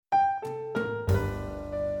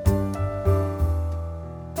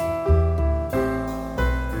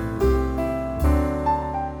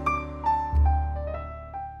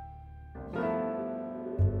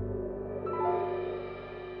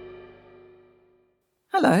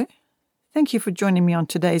Hello, thank you for joining me on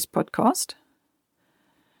today's podcast.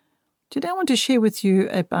 Today I want to share with you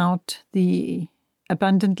about the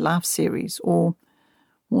Abundant Life series, or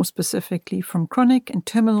more specifically, from chronic and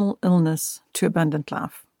terminal illness to abundant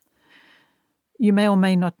life. You may or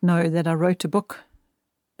may not know that I wrote a book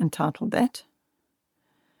entitled that,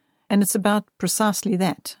 and it's about precisely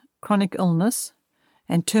that, chronic illness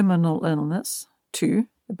and terminal illness to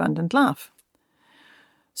abundant life.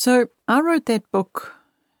 So I wrote that book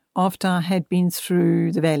after I had been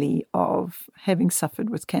through the valley of having suffered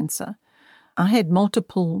with cancer. I had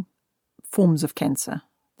multiple forms of cancer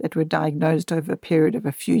that were diagnosed over a period of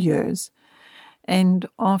a few years. And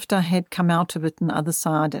after I had come out of it on the other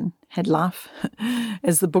side and had life,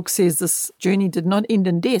 as the book says, this journey did not end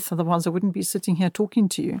in death, otherwise I wouldn't be sitting here talking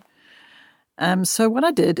to you. So what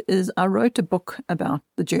I did is I wrote a book about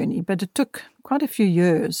the journey, but it took quite a few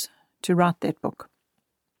years to write that book.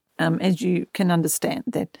 As you can understand,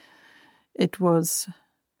 that it was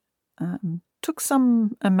took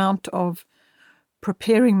some amount of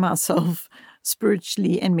preparing myself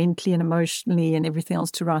spiritually and mentally and emotionally and everything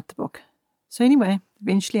else to write the book. So anyway,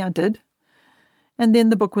 eventually I did. And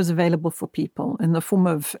then the book was available for people in the form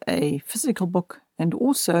of a physical book and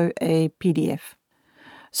also a PDF,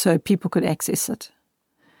 so people could access it.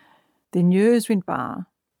 Then years went by,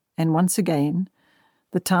 and once again,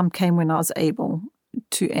 the time came when I was able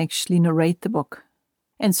to actually narrate the book.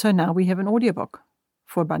 And so now we have an audiobook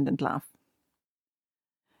for Abundant Life.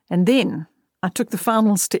 And then I took the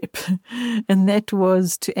final step, and that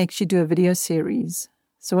was to actually do a video series.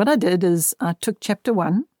 So what I did is I took chapter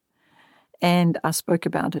 1 and I spoke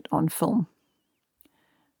about it on film.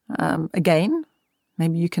 Again,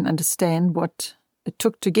 maybe you can understand what it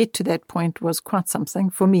took to get to that point was quite something,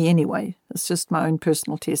 for me anyway. It's just my own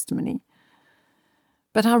personal testimony.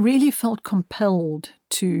 But I really felt compelled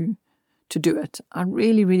to do it. I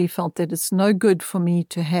really, really felt that it's no good for me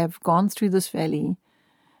to have gone through this valley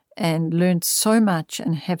and learned so much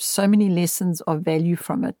and have so many lessons of value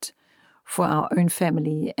from it for our own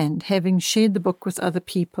family, and having shared the book with other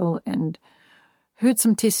people and heard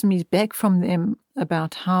some testimonies back from them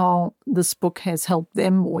about how this book has helped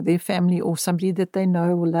them or their family or somebody that they know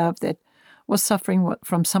or love that was suffering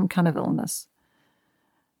from some kind of illness.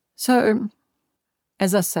 So,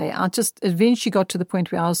 as I say, I just eventually got to the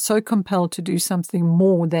point where I was so compelled to do something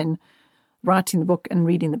more than writing the book and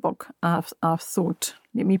reading the book. I thought,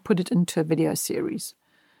 let me put it into a video series.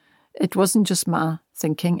 It wasn't just my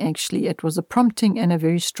thinking, actually. It was a prompting and a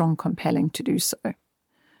very strong compelling to do so,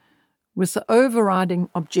 with the overriding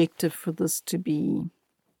objective for this to be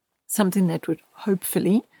something that would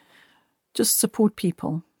hopefully just support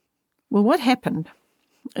people. Well, what happened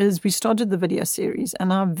is we started the video series,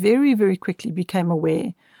 and I very, very quickly became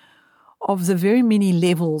aware of the very many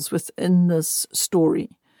levels within this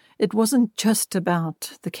story. It wasn't just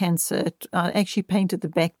about the cancer. I actually painted the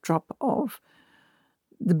backdrop of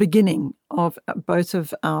the beginning of both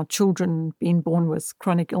of our children being born with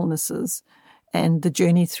chronic illnesses and the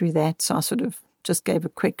journey through that. So I sort of just gave a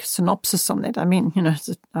quick synopsis on that. I mean,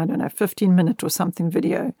 I don't know, 15-minute or something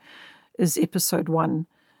video is episode 1.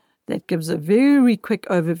 That gives a very quick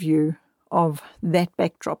overview of that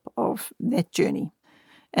backdrop of that journey.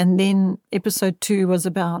 And then episode 2 was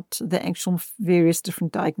about the actual various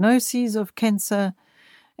different diagnoses of cancer,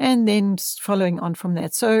 and then following on from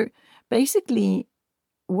that. So basically,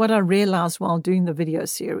 what I realized while doing the video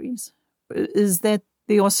series is that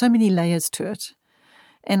there are so many layers to it.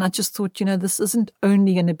 And I just thought, this isn't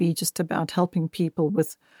only going to be just about helping people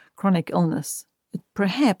with chronic illness. It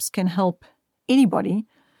perhaps can help anybody,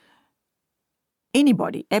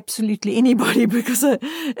 absolutely anybody, because I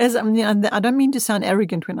don't mean to sound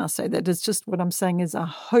arrogant when I say that. It's just what I'm saying is I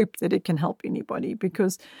hope that it can help anybody,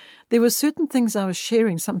 because there were certain things I was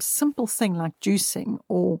sharing, some simple thing like juicing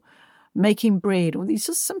or making bread, or these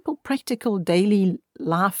just simple, practical, daily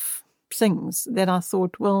life things that I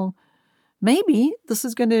thought, well, maybe this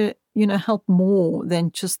is going to, help more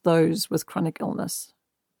than just those with chronic illness.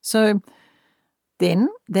 So then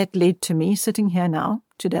that led to me sitting here now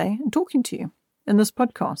today and talking to you in this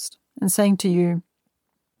podcast and saying to you,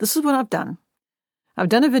 this is what I've done. I've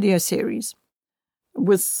done a video series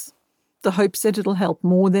with the hopes that it'll help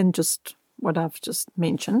more than just what I've just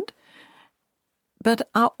mentioned. But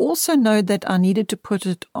I also know that I needed to put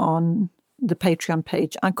it on the Patreon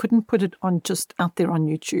page. I couldn't put it on just out there on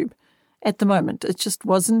YouTube at the moment. It just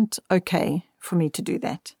wasn't okay for me to do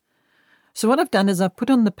that. So what I've done is I've put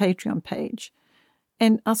on the Patreon page,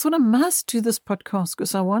 and I thought I must do this podcast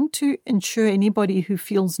because I want to ensure anybody who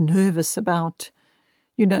feels nervous about,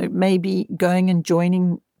 maybe going and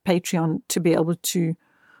joining Patreon to be able to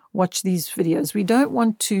watch these videos. We don't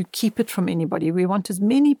want to keep it from anybody. We want as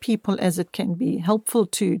many people as it can be helpful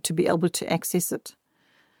to be able to access it.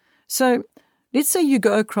 So let's say you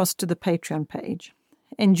go across to the Patreon page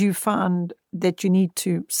and you find that you need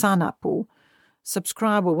to sign up or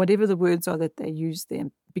subscribe or whatever the words are that they use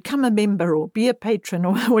there, become a member or be a patron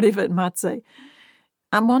or whatever it might say.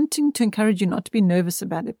 I'm wanting to encourage you not to be nervous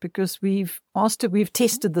about it, because we've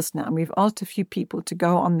tested this now, and we've asked a few people to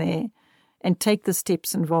go on there and take the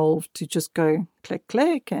steps involved to just go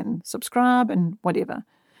click and subscribe and whatever.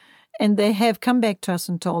 And they have come back to us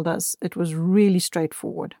and told us it was really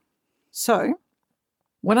straightforward. So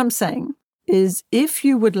what I'm saying is, if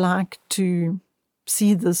you would like to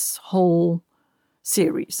see this whole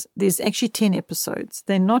series, there's actually 10 episodes.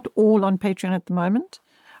 They're not all on Patreon at the moment.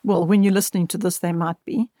 Well, when you're listening to this, they might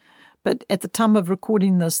be. But at the time of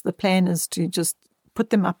recording this, the plan is to just put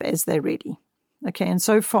them up as they're ready. Okay, and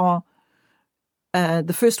so far,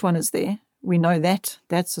 the first one is there. We know that.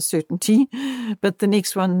 That's a certainty. But the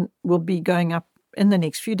next one will be going up in the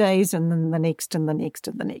next few days, and then the next and the next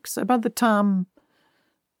and the next. So by the time,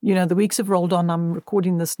 the weeks have rolled on, I'm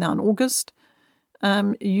recording this now in August,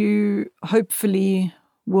 you hopefully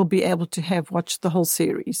will be able to have watched the whole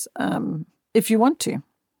series if you want to.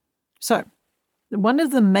 So one of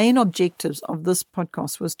the main objectives of this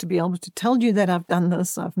podcast was to be able to tell you that I've done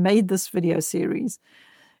this, I've made this video series.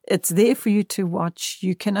 It's there for you to watch.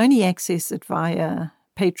 You can only access it via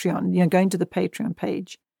Patreon, going to the Patreon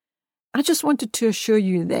page. I just wanted to assure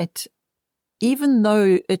you that even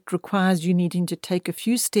though it requires you needing to take a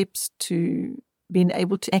few steps to being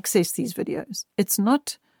able to access these videos, it's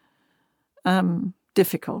not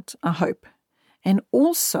difficult, I hope. And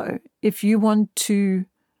also, if you want to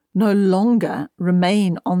no longer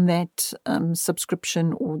remain on that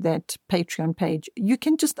subscription or that Patreon page, you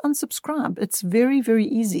can just unsubscribe. It's very, very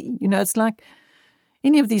easy. It's like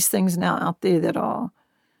any of these things now out there that are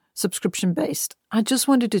subscription-based. I just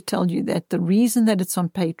wanted to tell you that the reason that it's on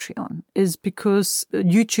Patreon is because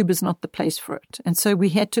YouTube is not the place for it. And so we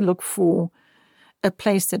had to look for a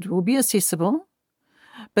place that will be accessible,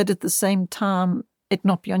 but at the same time, it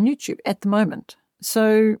not be on YouTube at the moment.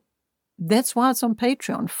 So that's why it's on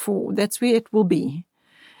Patreon. That's where it will be.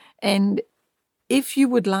 And if you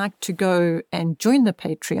would like to go and join the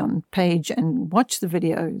Patreon page and watch the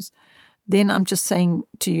videos, then I'm just saying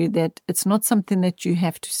to you that it's not something that you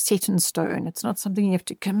have to set in stone. It's not something you have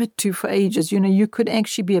to commit to for ages. You could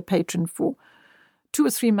actually be a patron for 2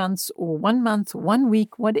 or 3 months or 1 month or 1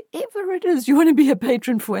 week, whatever it is you want to be a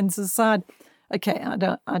patron for, and decide, okay,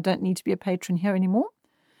 I don't need to be a patron here anymore.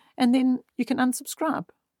 And then you can unsubscribe.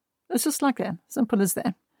 It's just like that. Simple as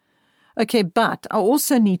that. Okay, but I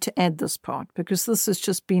also need to add this part, because this has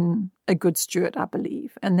just been a good steward, I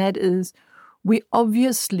believe. And that is, we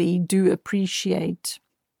obviously do appreciate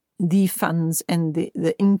the funds and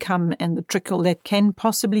the income and the trickle that can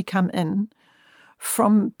possibly come in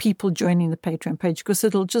from people joining the Patreon page, because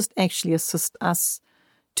it'll just actually assist us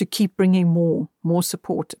to keep bringing more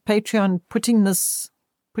support. Patreon, putting this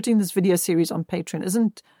video series on Patreon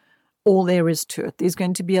isn't all there is to it. There's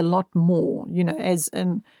going to be a lot more, as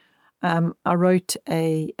in I wrote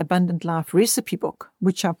a Abundant Life recipe book,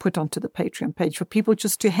 which I put onto the Patreon page for people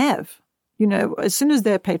just to have. As soon as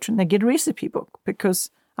they're a patron, they get a recipe book,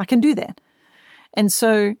 because I can do that. And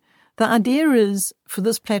so the idea is for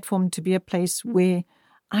this platform to be a place where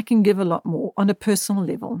I can give a lot more on a personal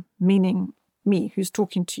level, meaning me, who's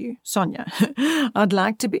talking to you, Sonia. I'd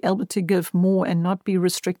like to be able to give more and not be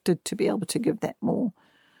restricted to be able to give that more,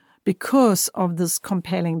 because of this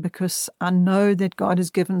compelling, because I know that God has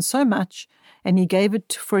given so much, and He gave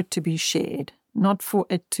it for it to be shared, not for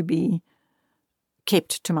it to be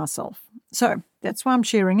kept to myself. So that's why I'm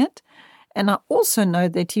sharing it. And I also know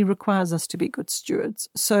that He requires us to be good stewards.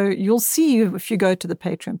 So you'll see, if you go to the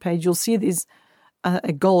Patreon page, you'll see there's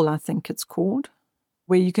a goal, I think it's called,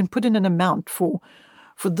 where you can put in an amount for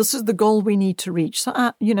this is the goal we need to reach.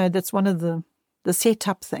 So, that's one of the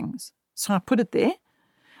setup things. So I put it there.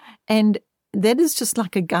 And that is just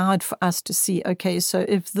like a guide for us to see, okay, so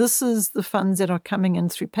if this is the funds that are coming in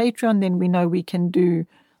through Patreon, then we know we can do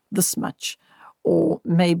this much. Or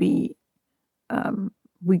maybe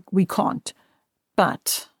we can't.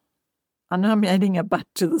 But I know I'm adding a but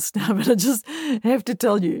to this now, but I just have to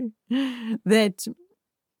tell you that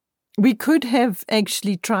we could have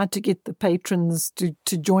actually tried to get the patrons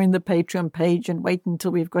to join the Patreon page and wait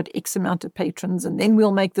until we've got X amount of patrons, and then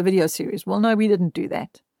we'll make the video series. Well, no, we didn't do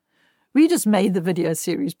that. We just made the video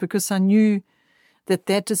series because I knew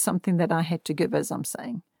that is something that I had to give, as I'm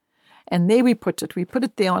saying. And there we put it. We put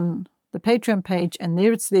it there on the Patreon page, and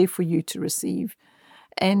there it's there for you to receive.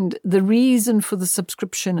 And the reason for the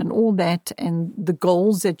subscription and all that and the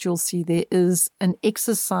goals that you'll see there is an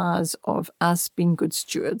exercise of us being good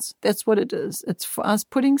stewards. That's what it is. It's for us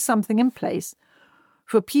putting something in place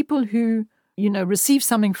for people who, receive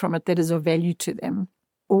something from it that is of value to them,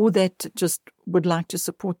 or that just would like to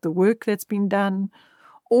support the work that's been done,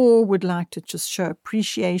 or would like to just show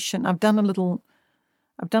appreciation. I've done a little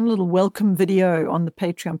welcome video on the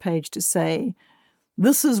Patreon page to say,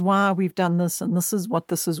 this is why we've done this and this is what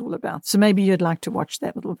this is all about. So maybe you'd like to watch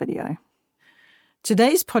that little video.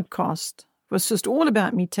 Today's podcast was just all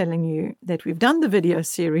about me telling you that we've done the video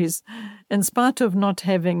series in spite of not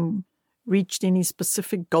having reached any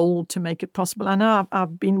specific goal to make it possible. I know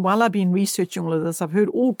while I've been researching all of this, I've heard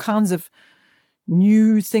all kinds of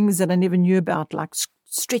new things that I never knew about, like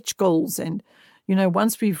stretch goals. And,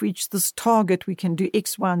 once we've reached this target, we can do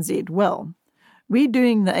X, Y, and Z. Well, we're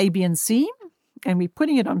doing the A, B, and C, and we're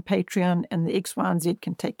putting it on Patreon, and the X, Y, and Z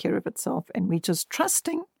can take care of itself. And we're just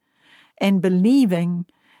trusting and believing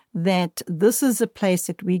that this is a place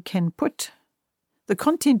that we can put the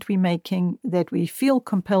content we're making that we feel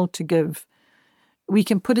compelled to give. We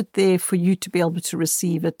can put it there for you to be able to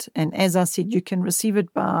receive it. And as I said, you can receive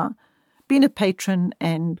it by being a patron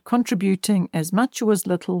and contributing as much or as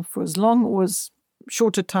little for as long or as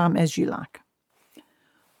short a time as you like.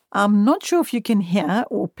 I'm not sure if you can hear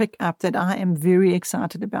or pick up that I am very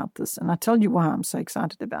excited about this. And I tell you why I'm so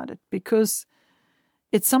excited about it. Because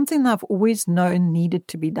it's something that I've always known needed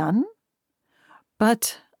to be done.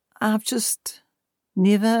 But I've just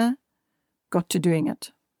never got to doing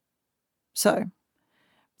it. So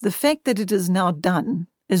the fact that it is now done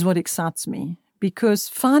is what excites me. Because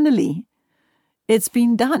finally, it's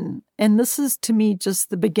been done. And this is, to me, just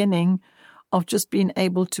the beginning of just being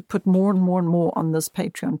able to put more and more and more on this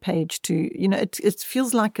Patreon page to, it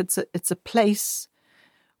feels like it's a place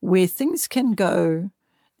where things can go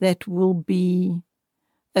that will be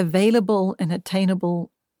available and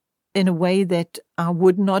attainable in a way that I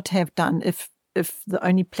would not have done if the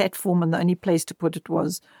only platform and the only place to put it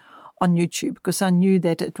was on YouTube, because I knew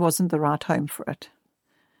that it wasn't the right home for it.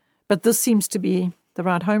 But this seems to be the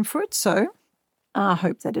right home for it, so I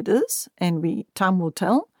hope that it is, and time will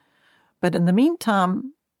tell. But in the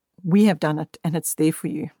meantime, we have done it, and it's there for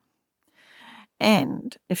you.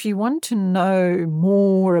 And if you want to know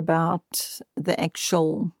more about the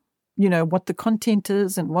actual, what the content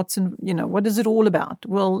is and what's in, what is it all about?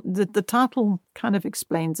 Well, the title kind of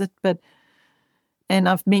explains it, and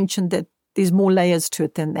I've mentioned that there's more layers to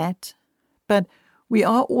it than that. But we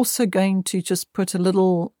are also going to just put a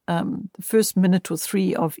little, the first minute or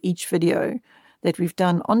 3 of each video that we've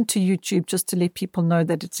done onto YouTube, just to let people know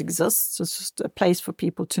that it exists. It's just a place for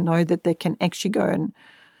people to know that they can actually go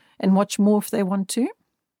and watch more if they want to.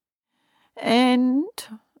 And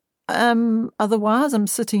otherwise, I'm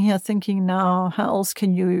sitting here thinking now, how else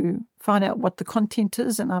can you find out what the content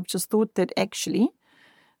is? And I've just thought that actually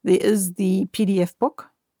there is the PDF book.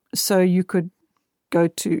 So you could go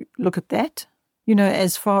to look at that,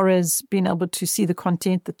 as far as being able to see the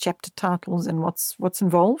content, the chapter titles, and what's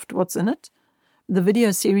involved, what's in it. The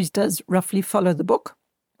video series does roughly follow the book,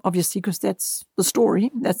 obviously, because that's the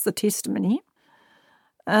story, that's the testimony.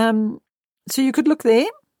 So you could look there.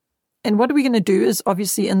 And what are we going to do is,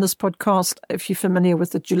 obviously, in this podcast, if you're familiar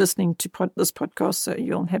with it, you're listening to this podcast, so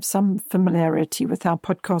you'll have some familiarity with how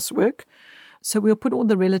podcasts work. So we'll put all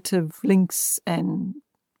the relative links and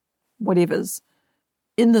whatever's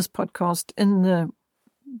in this podcast, in the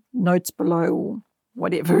notes below, or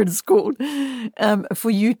whatever it's called, for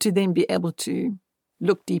you to then be able to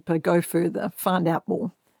look deeper, go further, find out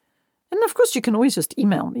more. And of course, you can always just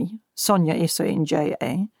email me, Sonja,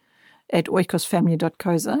 Sonja, at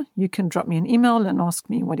oikosfamily.co.za. You can drop me an email and ask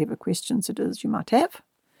me whatever questions it is you might have.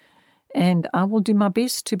 And I will do my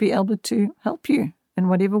best to be able to help you in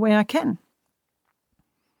whatever way I can.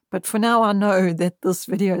 But for now, I know that this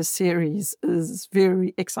video series is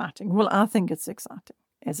very exciting. Well, I think it's exciting,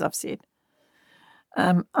 as I've said.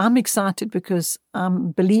 I'm excited because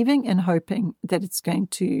I'm believing and hoping that it's going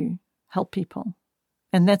to help people.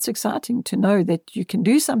 And that's exciting to know that you can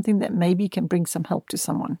do something that maybe can bring some help to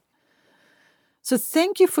someone. So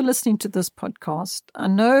thank you for listening to this podcast. I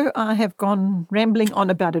know I have gone rambling on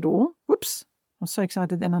about it all. Whoops. I was so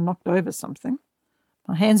excited then I knocked over something.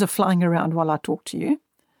 My hands are flying around while I talk to you.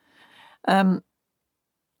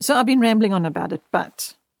 So I've been rambling on about it,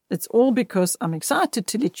 but it's all because I'm excited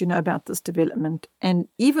to let you know about this development. And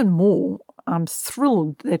even more, I'm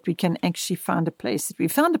thrilled that we can actually find a place. We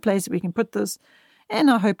found a place that we can put this, and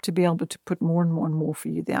I hope to be able to put more and more and more for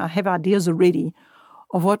you there. I have ideas already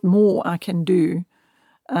of what more I can do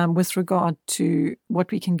with regard to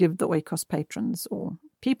what we can give the Oikos patrons or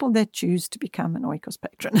people that choose to become an Oikos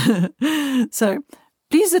patron. So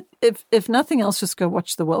please, if nothing else, just go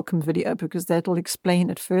watch the welcome video because that'll explain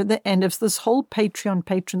it further. And if this whole Patreon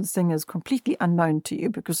patrons thing is completely unknown to you,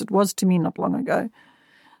 because it was to me not long ago,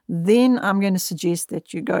 then I'm going to suggest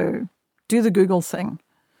that you go do the Google thing,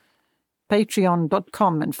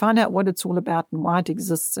 patreon.com, and find out what it's all about and why it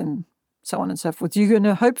exists and so on and so forth. You're going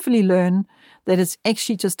to hopefully learn that it's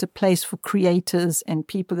actually just a place for creators and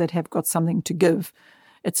people that have got something to give.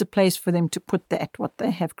 It's a place for them to put that, what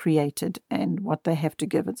they have created and what they have to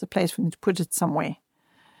give. It's a place for them to put it somewhere.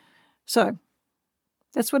 So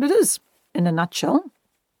that's what it is in a nutshell.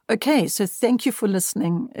 Okay, so thank you for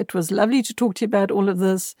listening. It was lovely to talk to you about all of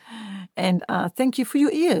this. And thank you for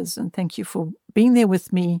your ears and thank you for being there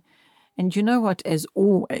with me. And you know what, as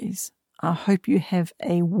always, I hope you have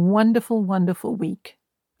a wonderful, wonderful week,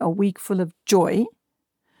 a week full of joy.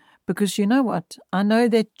 Because you know what, I know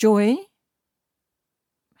that joy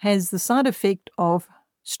has the side effect of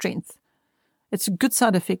strength. It's a good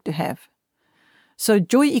side effect to have. So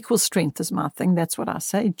joy equals strength is my thing. That's what I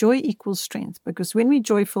say. Joy equals strength. Because when we're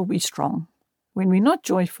joyful, we're strong. When we're not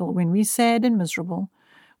joyful, when we're sad and miserable,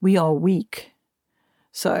 we are weak.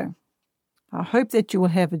 So I hope that you will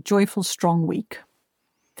have a joyful, strong week.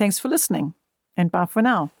 Thanks for listening, and bye for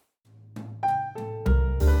now.